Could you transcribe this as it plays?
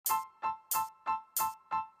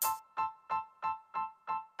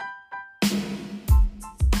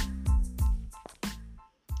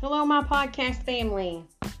Hello, my podcast family.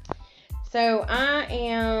 So I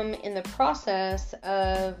am in the process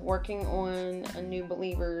of working on a New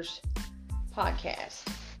Believers podcast.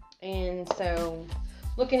 And so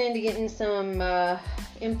looking into getting some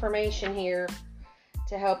information here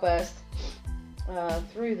to help us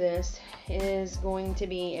through this is going to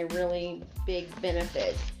be a really big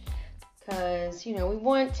benefit. Because, we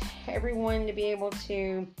want everyone to be able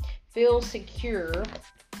to feel secure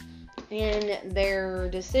in their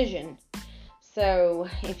decision. So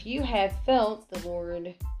if you have felt the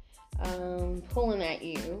Lord pulling at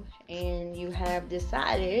you and you have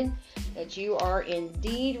decided that you are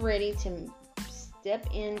indeed ready to step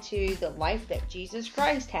into the life that Jesus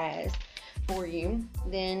Christ has for you,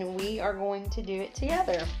 then we are going to do it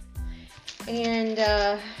together. And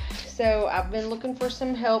so I've been looking for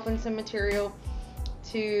some help and some material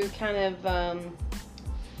to kind of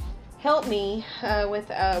help me with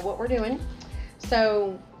what we're doing.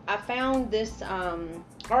 So I found this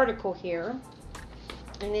article here,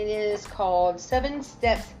 and it is called 7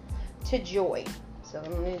 Steps to Joy. So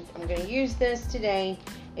I'm going to use this today.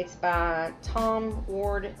 It's by Tom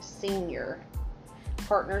Ward Sr.,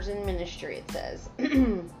 Partners in Ministry, it says.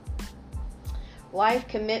 Life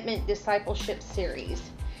Commitment Discipleship Series.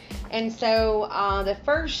 And so the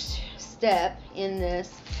first step in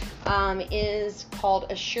this is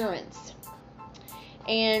called assurance.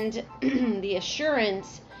 And the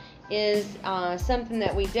assurance is something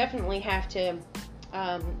that we definitely have to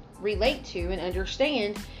relate to and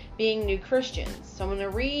understand being new Christians. So I'm going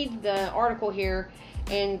to read the article here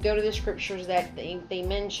and go to the scriptures that they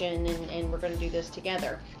mention, and we're going to do this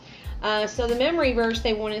together. So the memory verse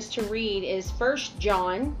they want us to read is 1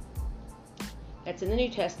 John. That's in the New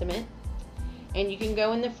Testament. And you can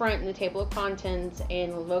go in the front in the table of contents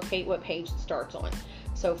and locate what page it starts on.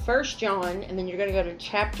 So 1 John, and then you're going to go to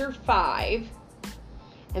chapter 5.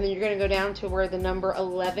 And then you're going to go down to where the number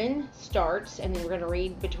 11 starts. And then we're going to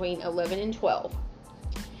read between 11 and 12.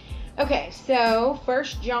 Okay, so 1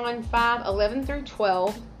 John 5, 11 through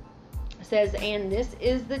 12 says, "And this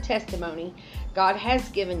is the testimony God has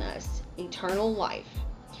given us, eternal life.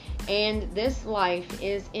 And this life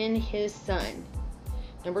is in His Son."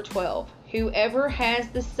 Number 12, "Whoever has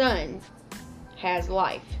the Son has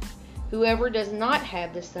life. Whoever does not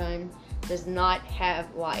have the Son does not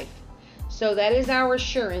have life." So that is our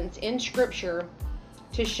assurance in Scripture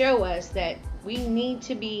to show us that we need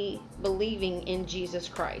to be believing in Jesus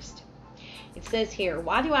Christ. It says here,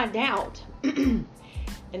 "Why do I doubt?" And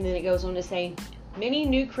then it goes on to say, "Many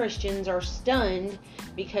new Christians are stunned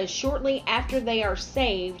because shortly after they are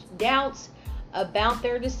saved, doubts about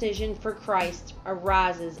their decision for Christ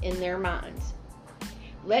arises in their minds.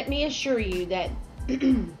 Let me assure you that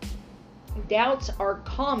doubts are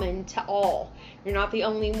common to all. You're not the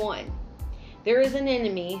only one. There is an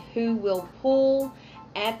enemy who will pull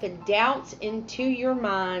at the doubts into your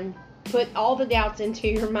mind, put all the doubts into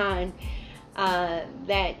your mind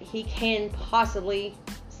that he can possibly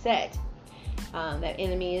set. That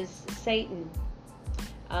enemy is Satan.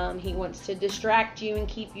 He wants to distract you and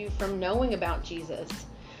keep you from knowing about Jesus.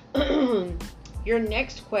 Your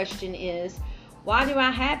next question is, why do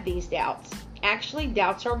I have these doubts? Actually,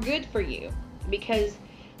 doubts are good for you because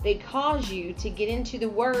they cause you to get into the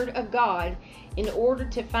Word of God in order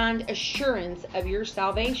to find assurance of your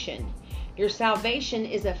salvation. Your salvation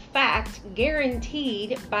is a fact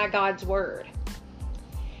guaranteed by God's Word.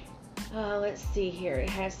 Let's see here. It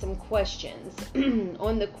has some questions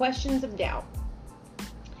on the questions of doubt.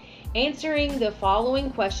 Answering the following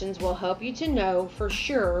questions will help you to know for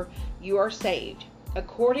sure you are saved.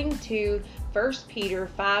 According to 1 Peter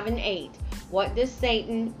 5 and 8, what does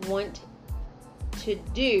Satan want to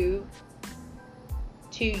do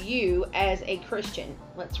to you as a Christian?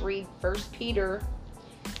 Let's read 1 Peter,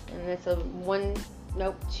 and that's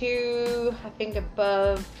two, I think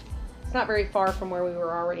above. It's not very far from where we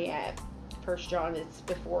were already at. 1 John, it's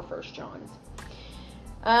before 1 John's.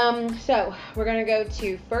 So we're going to go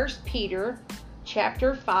to 1 Peter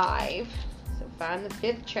chapter 5. So find the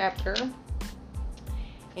 5th chapter.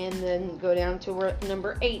 And then go down to where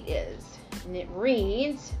number 8 is. And it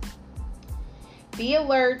reads, "Be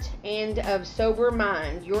alert and of sober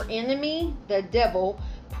mind. Your enemy, the devil,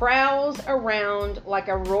 prowls around like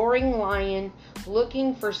a roaring lion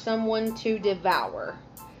looking for someone to devour."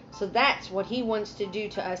 So that's what he wants to do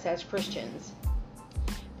to us as Christians.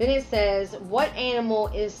 Then it says, what animal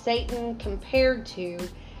is Satan compared to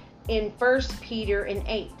in 1 Peter and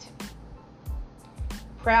 8?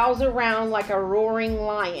 Prowls around like a roaring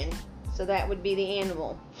lion. So that would be the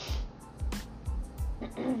animal.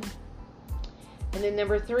 And then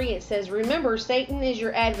number 3, it says, remember, Satan is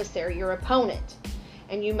your adversary, your opponent.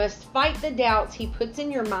 and you must fight the doubts he puts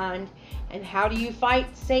in your mind. And how do you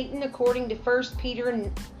fight Satan? According to 1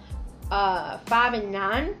 Peter 5 and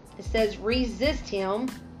 9, it says resist him.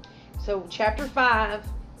 So chapter 5,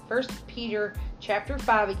 1 Peter chapter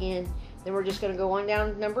 5 again. Then we're just going to go on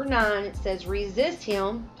down to number 9. It says resist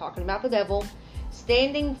him, talking about the devil,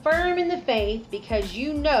 standing firm in the faith, because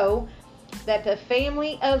you know that the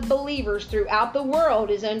family of believers throughout the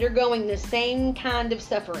world is undergoing the same kind of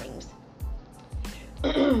sufferings.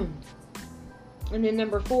 And then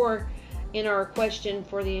number 4 in our question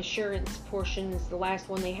for the assurance portion is the last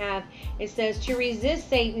one they have. It says, to resist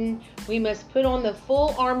Satan, we must put on the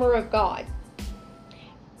full armor of God.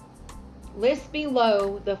 List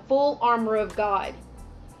below the full armor of God.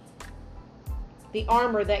 The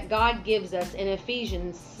armor that God gives us in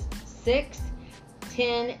Ephesians 6,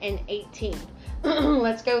 10, and 18.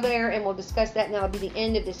 Let's go there and we'll discuss that, and that'll be the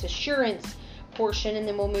end of this assurance portion, and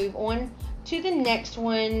then we'll move on to the next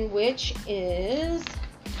one, which is,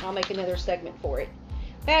 I'll make another segment for it,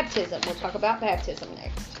 baptism. We'll talk about baptism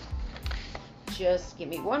next. Just give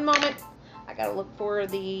me one moment. I gotta look for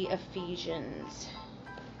the Ephesians.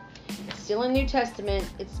 It's still in New Testament.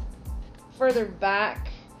 It's further back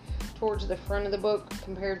towards the front of the book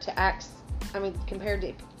compared to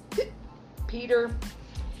Peter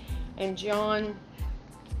and John.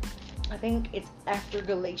 I think it's after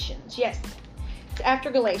Galatians. Yes, it's after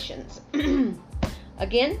Galatians.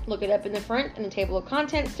 Again, look it up in the front in the table of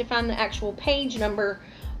contents to find the actual page number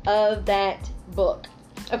of that book.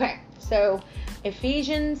 Okay, so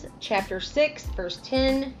Ephesians chapter 6, verse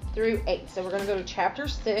 10 through 8. So we're going to go to chapter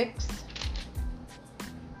 6,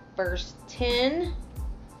 verse 10,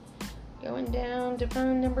 going down to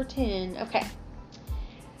find number 10. Okay.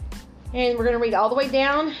 And we're going to read all the way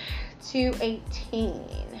down to 18.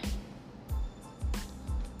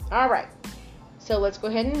 All right. So let's go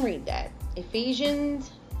ahead and read that.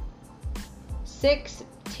 Ephesians 6,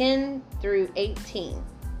 10 through 18. It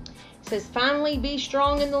says, finally be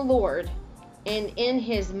strong in the Lord and in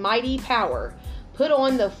his mighty power. Put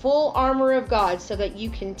on the full armor of God so that you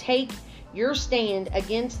can take your stand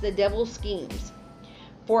against the devil's schemes.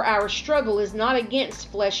 For our struggle is not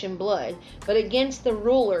against flesh and blood, but against the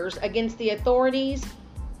rulers, against the authorities,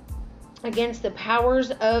 against the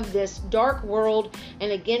powers of this dark world,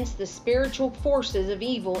 and against the spiritual forces of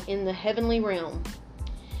evil in the heavenly realm.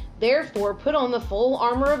 Therefore, put on the full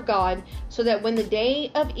armor of God, so that when the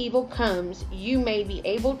day of evil comes, you may be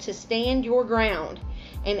able to stand your ground.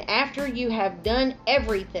 And after you have done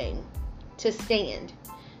everything to stand,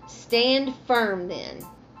 stand firm then,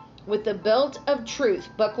 with the belt of truth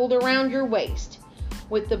buckled around your waist,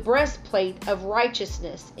 with the breastplate of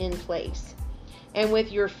righteousness in place, and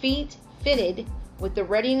with your feet fitted with the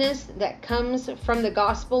readiness that comes from the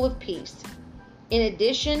gospel of peace. In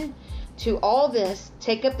addition to all this,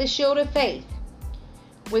 take up the shield of faith,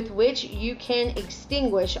 with which you can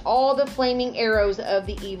extinguish all the flaming arrows of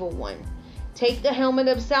the evil one. Take the helmet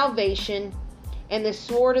of salvation and the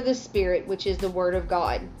sword of the Spirit, which is the word of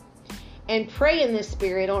God. And pray in the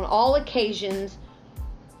Spirit on all occasions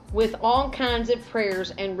with all kinds of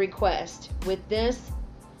prayers and requests. With this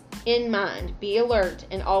in mind, be alert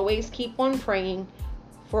and always keep on praying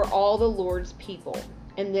for all the Lord's people.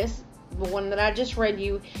 And this, the one that I just read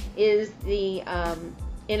you, is the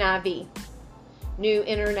NIV, New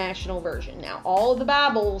International Version. Now, all of the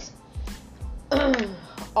Bibles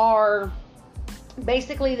are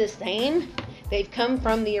basically the same. They've come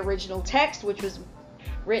from the original text, which was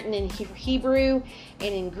written in Hebrew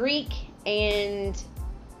and in Greek, and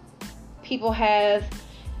people have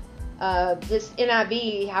this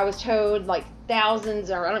NIV, I was told, like thousands,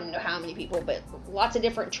 or I don't even know how many people, but lots of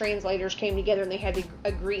different translators came together and they had to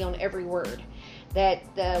agree on every word that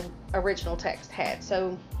the original text had.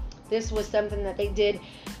 So this was something that they did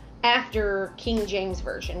after King James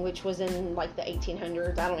Version, which was in like the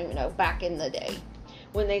 1800s, I don't even know, back in the day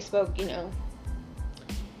when they spoke,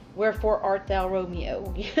 wherefore art thou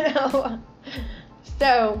Romeo,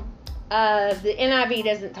 So the NIV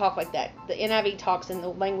doesn't talk like that. The NIV talks in the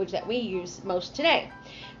language that we use most today.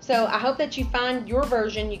 So I hope that you find your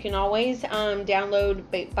version. You can always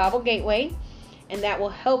download Bible Gateway, and that will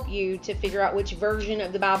help you to figure out which version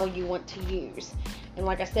of the Bible you want to use. And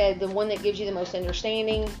like I said, the one that gives you the most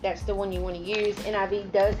understanding, that's the one you want to use.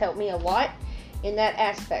 NIV does help me a lot in that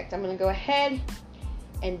aspect. I'm going to go ahead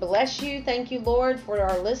and bless you. Thank you, Lord, for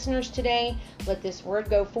our listeners today. Let this word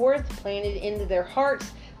go forth, planted into their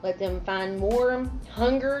hearts. Let them find more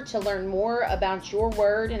hunger to learn more about your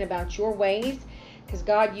word and about your ways. Because,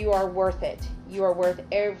 God, you are worth it. You are worth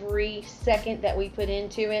every second that we put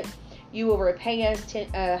into it. You will repay us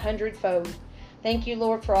 100-fold. Thank you,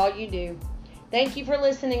 Lord, for all you do. Thank you for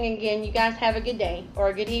listening again. You guys have a good day, or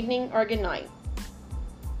a good evening, or a good night.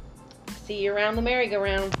 See you around the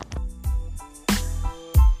merry-go-round.